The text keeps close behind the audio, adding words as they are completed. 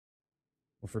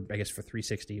Well, I guess for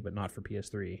 360, but not for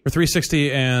PS3. For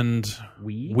 360 and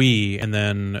Wii? And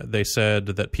then they said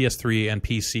that PS3 and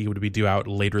PC would be due out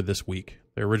later this week.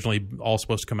 They're originally all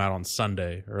supposed to come out on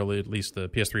Sunday, or at least the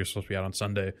PS3 was supposed to be out on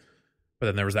Sunday. But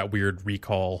then there was that weird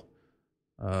recall.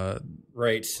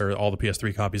 Right. Where all the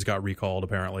PS3 copies got recalled,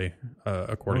 apparently,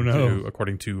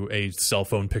 according to a cell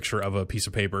phone picture of a piece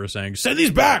of paper saying, "Send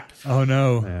these back!" Oh,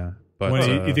 no. Yeah. But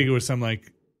you think it was some,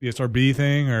 like, ESRB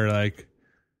thing, or, like...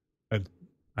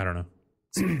 I don't know.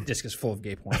 This disc is full of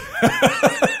gay porn.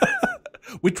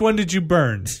 Which one did you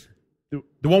burn?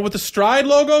 The one with the Stride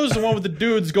logos, the one with the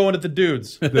dudes going at the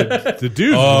dudes. The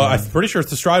dudes. I'm pretty sure it's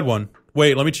the Stride one.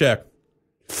 Wait, let me check.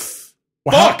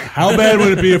 Fuck! How bad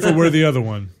would it be if it were the other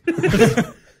one?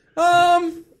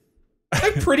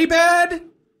 Like pretty bad.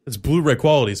 It's Blu-ray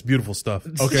quality. It's beautiful stuff.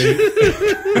 Okay.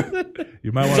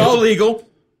 You might want It's all legal.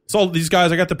 It's all these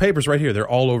guys. I got the papers right here. They're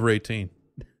all over 18.